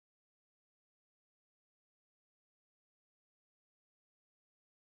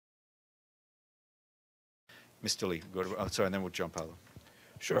Mr. Lee, go to, sorry, and then we'll jump out.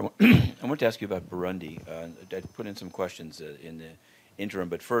 Sure. I want to ask you about Burundi. I put in some questions in the interim,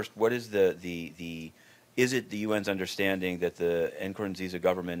 but first, what is is it the UN's understanding that the Nkurunziza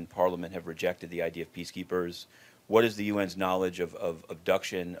government and parliament have rejected the idea of peacekeepers? What is the UN's knowledge of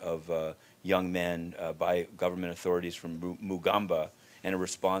abduction of young men by government authorities from Mugamba and a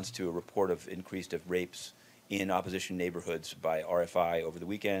response to a report of increased of rapes in opposition neighborhoods by RFI over the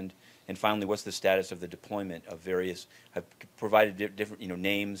weekend? And finally, what's the status of the deployment of various, have provided different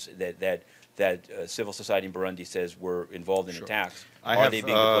names that civil society in Burundi says were involved in attacks? Are they being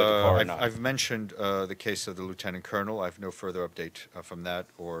deployed to CAR or not? I've mentioned the case of the lieutenant colonel. I have no further update from that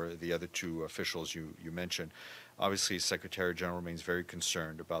or the other two officials you mentioned. Obviously, Secretary General remains very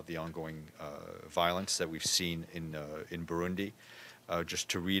concerned about the ongoing violence that we've seen in Burundi. Just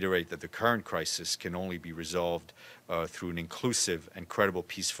to reiterate that the current crisis can only be resolved through an inclusive and credible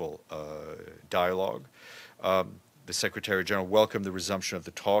peaceful dialogue. The Secretary General welcomed the resumption of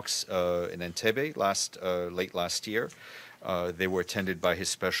the talks in Entebbe late last year. They were attended by his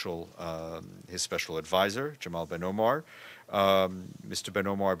special advisor, Jamal Ben Omar. Mr. Ben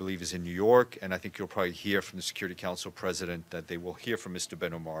Omar, I believe, is in New York, and I think you'll probably hear from the Security Council President that they will hear from Mr.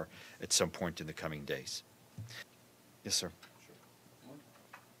 Ben Omar at some point in the coming days. Yes, sir.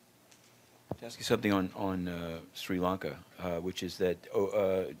 To ask you something on Sri Lanka, which is that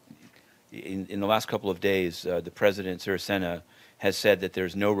in the last couple of days, the President, Sirisena, has said that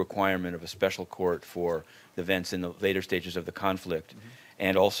there's no requirement of a special court for the events in the later stages of the conflict,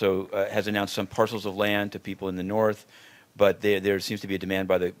 and also has announced some parcels of land to people in the north, but there seems to be a demand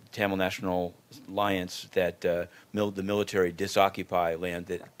by the Tamil National Alliance that the military disoccupy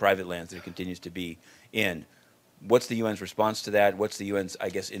private lands that it continues to be in. What's the UN's response to that? What's the UN's, I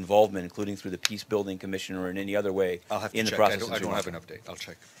guess, involvement, including through the Peace Building Commission or in any other way in the process? I don't have an update. I'll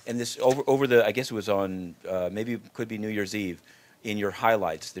check. And this over the, I guess it was on, maybe it could be New Year's Eve. In your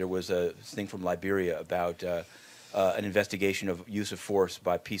highlights, there was a thing from Liberia about an investigation of use of force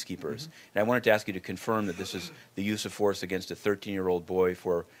by peacekeepers. And I wanted to ask you to confirm that this is the use of force against a 13-year-old boy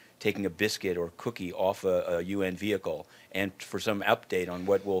for taking a biscuit or cookie off a UN vehicle, and for some update on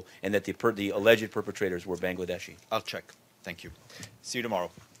what will, and that the alleged perpetrators were Bangladeshi. I'll check. Thank you. See you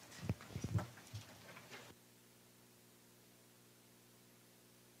tomorrow.